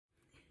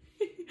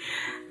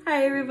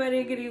Hi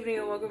everybody, good evening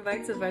and welcome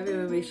back to Vibey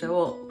with Me show.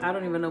 Well, I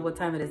don't even know what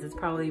time it is. It's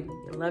probably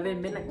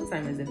 11 midnight. What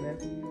time is it, man?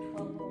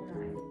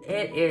 12:09.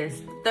 It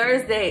is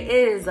Thursday.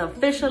 It is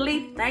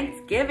officially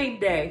Thanksgiving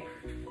Day.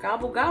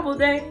 Gobble gobble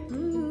day.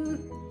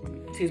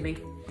 Excuse me.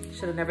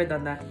 Should have never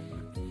done that.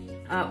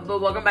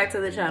 But welcome back to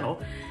the channel.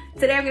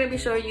 Today I'm going to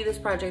be showing you this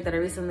project that I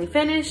recently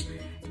finished.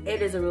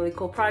 It is a really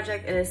cool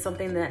project. It is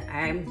something that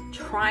I'm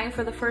trying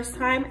for the first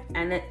time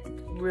and it's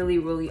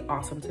really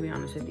awesome, to be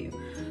honest with you.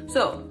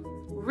 So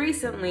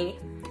recently,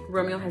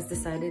 Romeo has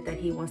decided that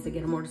he wants to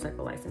get a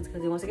motorcycle license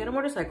because he wants to get a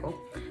motorcycle.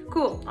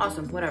 Cool,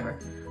 awesome, whatever.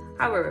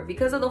 However,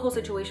 because of the whole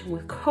situation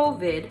with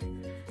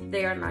COVID,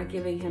 they are not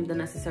giving him the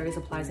necessary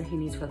supplies that he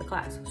needs for the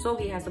class. So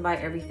he has to buy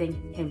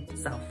everything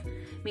himself,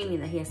 meaning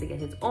that he has to get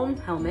his own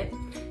helmet,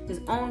 his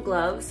own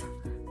gloves,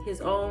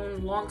 his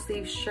own long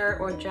sleeve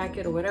shirt or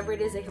jacket or whatever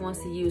it is that he wants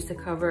to use to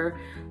cover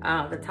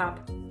the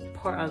top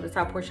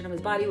portion of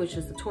his body, which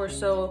is the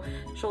torso,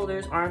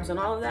 shoulders, arms, and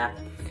all of that.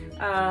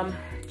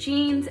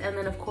 Jeans, and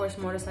then of course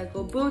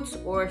motorcycle boots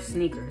or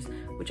sneakers,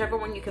 whichever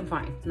one you can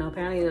find. Now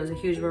apparently there's a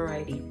huge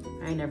variety.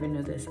 I never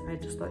knew this. I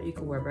just thought you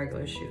could wear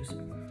regular shoes.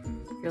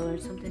 You learn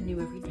something new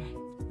every day.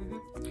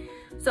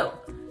 So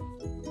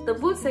the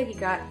boots that he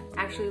got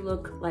actually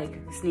look like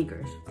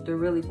sneakers. They're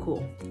really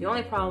cool. The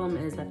only problem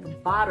is that the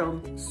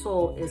bottom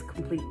sole is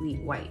completely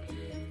white.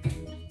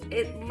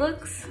 It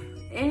looks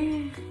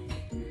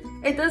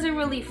it doesn't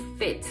really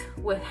fit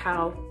with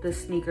how the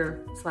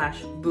sneaker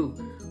slash boot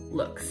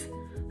looks.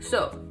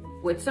 So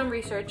with some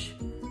research,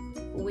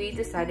 we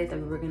decided that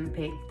we were gonna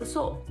paint the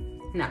sole.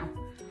 Now,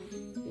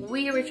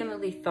 we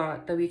originally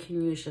thought that we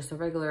can use just a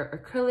regular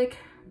acrylic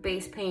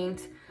base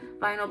paint,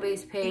 vinyl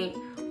base paint,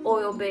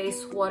 oil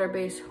base, water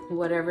base,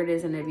 whatever it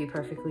is, and it'd be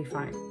perfectly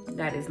fine.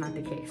 That is not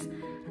the case.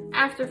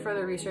 After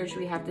further research,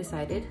 we have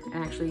decided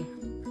and actually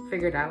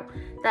figured out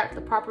that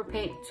the proper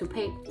paint to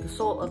paint the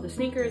sole of the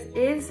sneakers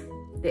is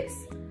this.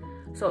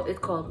 So it's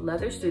called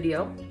Leather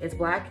Studio. It's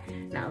black.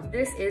 Now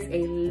this is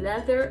a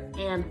leather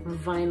and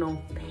vinyl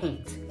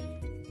paint.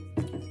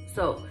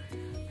 So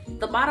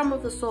the bottom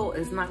of the sole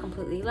is not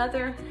completely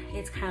leather.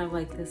 It's kind of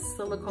like this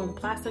silicone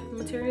plastic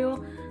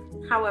material.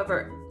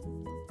 However,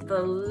 the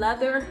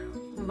leather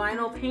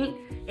vinyl paint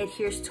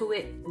adheres to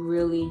it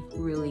really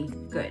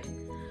good.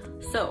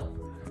 So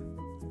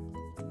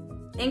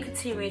in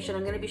continuation,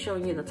 I'm going to be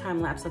showing you the time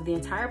lapse of the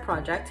entire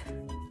project,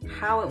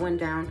 how it went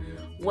down,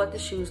 what the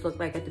shoes look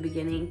like at the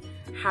beginning,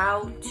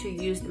 how to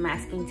use the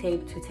masking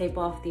tape to tape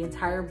off the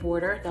entire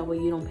border, that way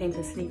you don't paint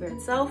the sneaker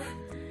itself,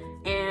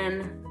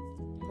 and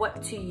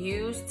what to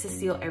use to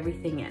seal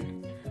everything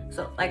in.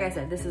 So like I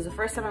said, this is the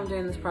first time I'm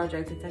doing this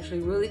project. It's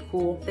actually really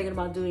cool. Thinking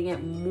about doing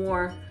it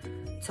more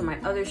to my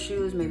other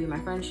shoes, maybe my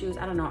friend's shoes.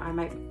 I don't know, I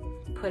might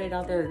put it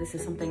out there that this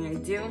is something I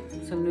do,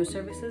 some new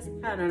services.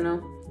 I don't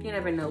know, you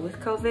never know. With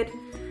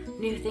COVID,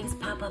 new things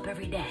pop up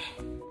every day.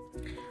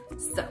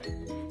 So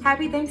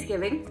happy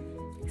Thanksgiving.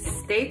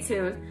 Stay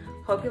tuned.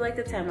 Hope you liked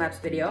the time-lapse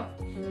video.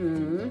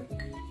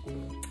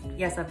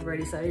 Yes, I've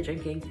already started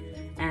drinking,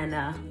 and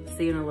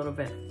see you in a little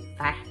bit.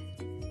 Bye.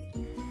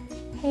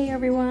 Hey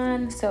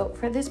everyone, so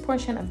for this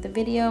portion of the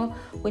video,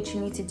 what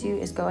you need to do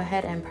is go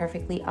ahead and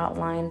perfectly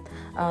outline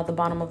the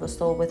bottom of the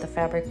sole with the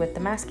fabric with the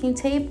masking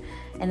tape,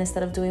 and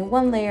instead of doing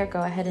one layer,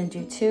 go ahead and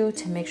do two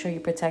to make sure you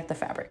protect the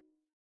fabric.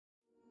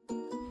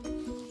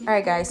 All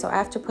right guys, so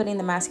after putting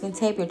the masking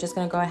tape, you're just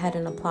going to go ahead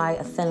and apply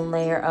a thin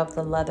layer of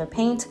the leather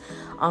paint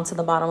onto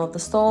the bottom of the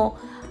sole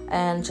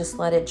and just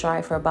let it dry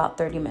for about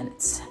 30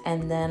 minutes.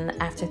 And then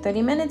after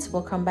 30 minutes,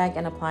 we'll come back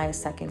and apply a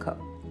second coat.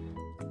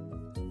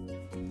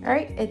 All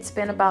right, it's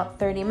been about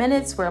 30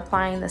 minutes. We're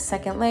applying the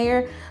second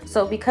layer.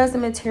 So because the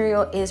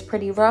material is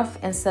pretty rough,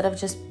 instead of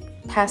just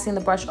passing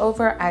the brush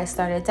over, I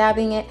started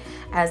dabbing it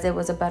as it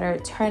was a better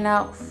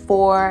turnout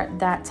for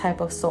that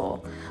type of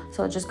sole.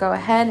 So just go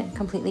ahead and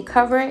completely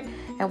cover it.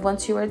 And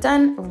once you are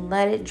done,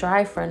 let it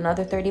dry for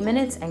another 30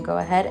 minutes and go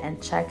ahead and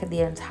check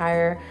the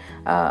entire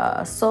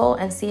sole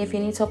and see if you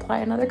need to apply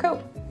another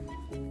coat.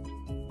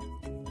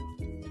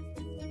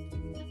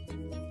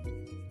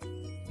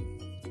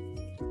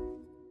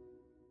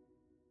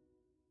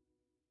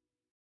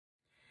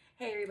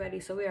 Hey everybody,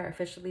 so we are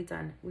officially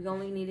done. We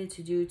only needed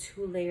to do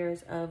 2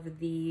 layers of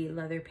the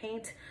leather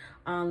paint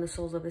on the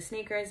soles of the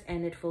sneakers,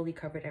 and it fully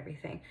covered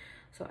everything.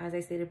 So as I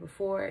stated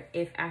before,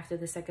 if after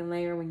the second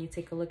layer, when you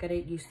take a look at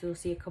it, you still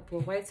see a couple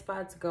of white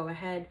spots, go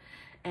ahead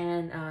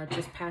and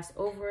just pass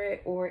over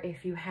it. Or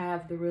if you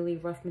have the really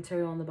rough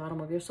material on the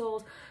bottom of your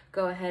soles,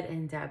 go ahead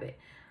and dab it.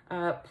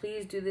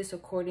 Please do this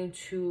according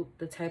to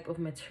the type of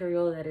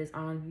material that is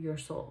on your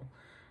sole.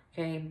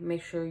 Okay,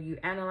 make sure you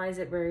analyze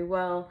it very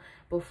well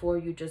before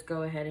you just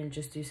go ahead and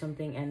just do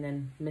something and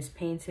then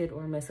mispaint it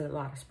or miss a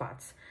lot of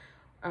spots.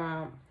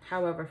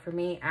 However, for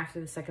me, after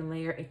the second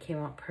layer, it came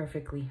out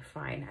perfectly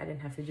fine. I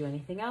didn't have to do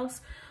anything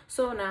else.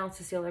 So now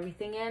to seal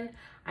everything in,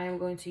 I am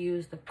going to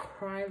use the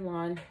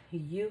Krylon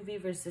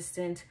UV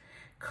resistant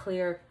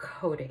clear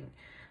coating.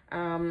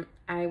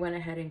 I went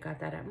ahead and got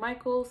that at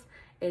Michael's.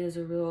 It is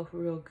a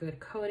real good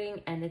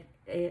coating, and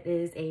it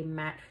is a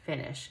matte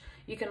finish.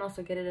 You can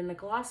also get it in a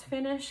gloss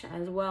finish,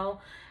 as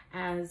well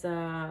as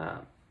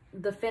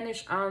the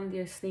finish on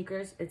the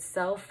sneakers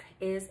itself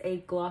is a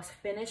gloss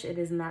finish. It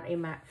is not a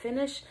matte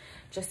finish,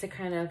 just to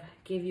kind of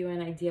give you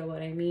an idea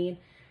what I mean.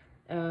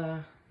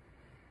 There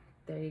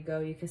you go.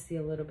 You can see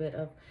a little bit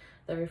of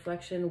the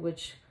reflection,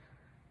 which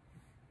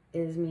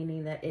is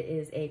meaning that it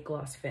is a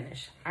gloss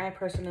finish. I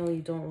personally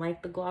don't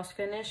like the gloss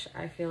finish.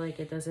 I feel like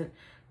it doesn't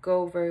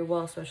go very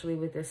well, especially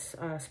with this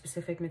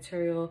specific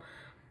material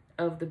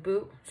of the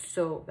boot.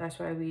 So that's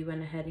why we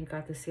went ahead and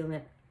got the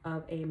sealant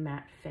of a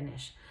matte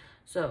finish.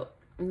 So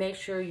make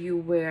sure you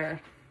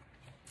wear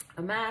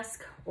a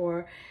mask,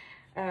 or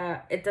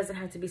it doesn't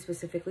have to be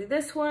specifically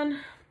this one,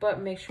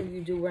 but make sure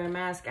you do wear a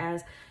mask,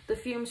 as the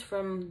fumes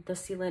from the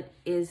sealant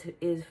is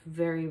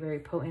very, very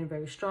potent,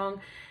 very strong.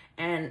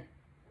 And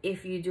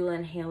if you do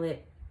inhale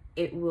it,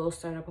 it will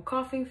start up a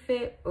coughing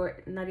fit,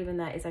 or not even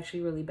that, it's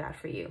actually really bad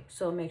for you.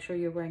 So make sure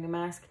you're wearing a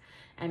mask,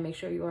 and make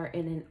sure you are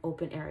in an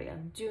open area.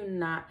 Do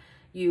not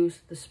use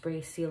the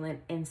spray sealant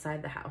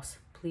inside the house.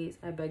 Please,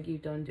 I beg you,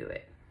 don't do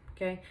it.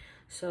 Okay,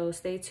 so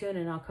stay tuned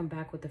and I'll come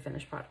back with the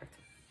finished product.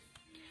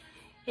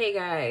 Hey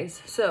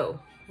guys, so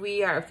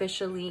we are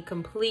officially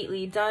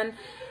completely done.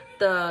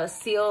 The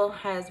seal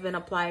has been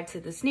applied to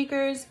the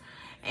sneakers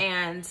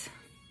and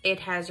it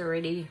has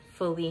already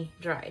fully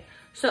dried.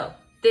 So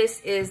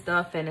this is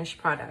the finished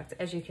product,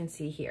 as you can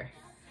see here.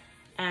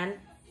 And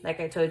like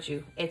I told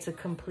you, it's a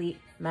complete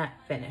matte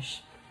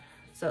finish.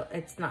 So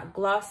it's not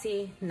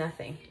glossy,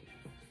 nothing.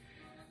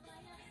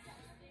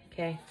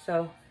 Okay,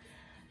 so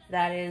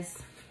that is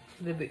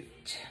the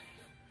boot.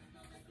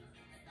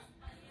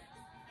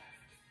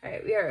 All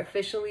right, we are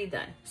officially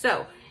done.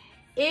 So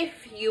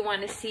if you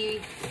want to see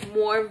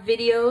more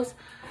videos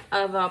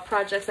of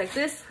projects like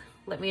this,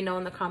 let me know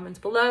in the comments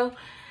below,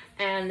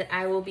 and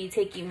I will be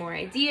taking more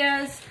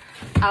ideas.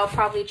 I'll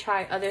probably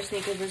try other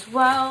sneakers as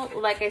well.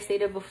 Like I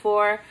stated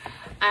before,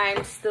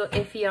 I'm still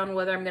iffy on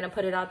whether I'm going to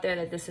put it out there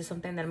that this is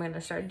something that I'm going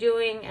to start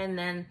doing and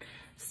then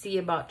see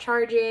about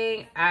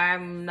charging.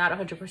 I'm not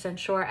 100%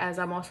 sure, as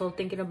I'm also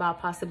thinking about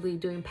possibly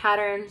doing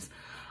patterns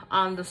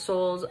on the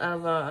soles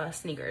of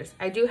sneakers.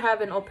 I do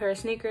have an old pair of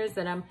sneakers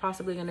that I'm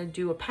possibly going to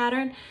do a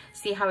pattern,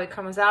 see how it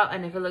comes out,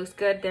 and if it looks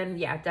good, then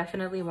yeah,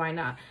 definitely, why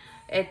not?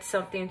 It's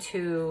something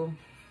to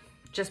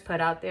just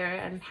put out there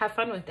and have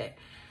fun with it.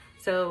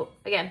 So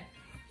again,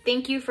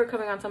 thank you for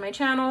coming onto my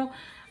channel.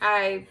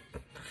 I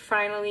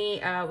finally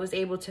was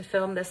able to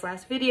film this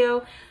last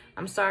video.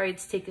 I'm sorry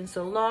it's taken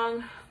so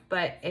long,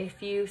 but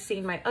if you've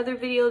seen my other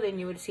video, then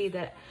you would see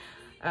that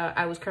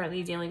I was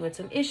currently dealing with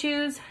some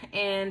issues,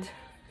 and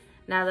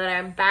now that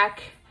I'm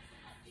back,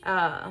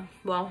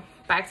 well,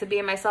 back to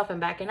being myself and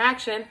back in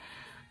action,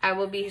 I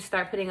will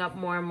start putting up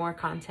more and more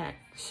content.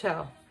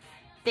 So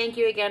thank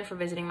you again for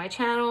visiting my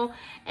channel.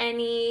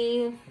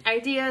 Any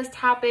ideas,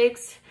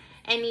 topics,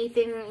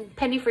 anything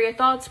pending for your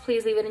thoughts,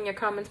 please leave it in your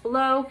comments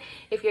below.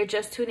 If you're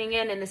just tuning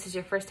in and this is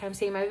your first time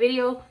seeing my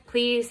video,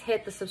 please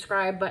hit the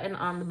subscribe button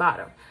on the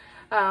bottom.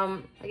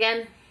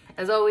 Again,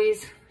 as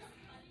always,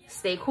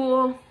 stay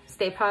cool,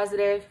 stay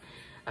positive,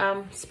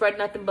 spread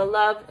nothing but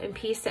love and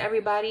peace to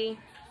everybody.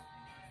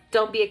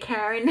 Don't be a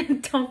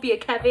Karen, don't be a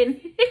Kevin.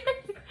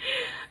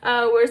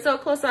 We're so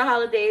close to the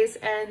holidays,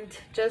 and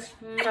just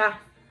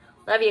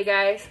love you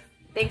guys.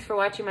 Thanks for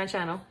watching my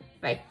channel.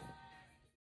 Bye.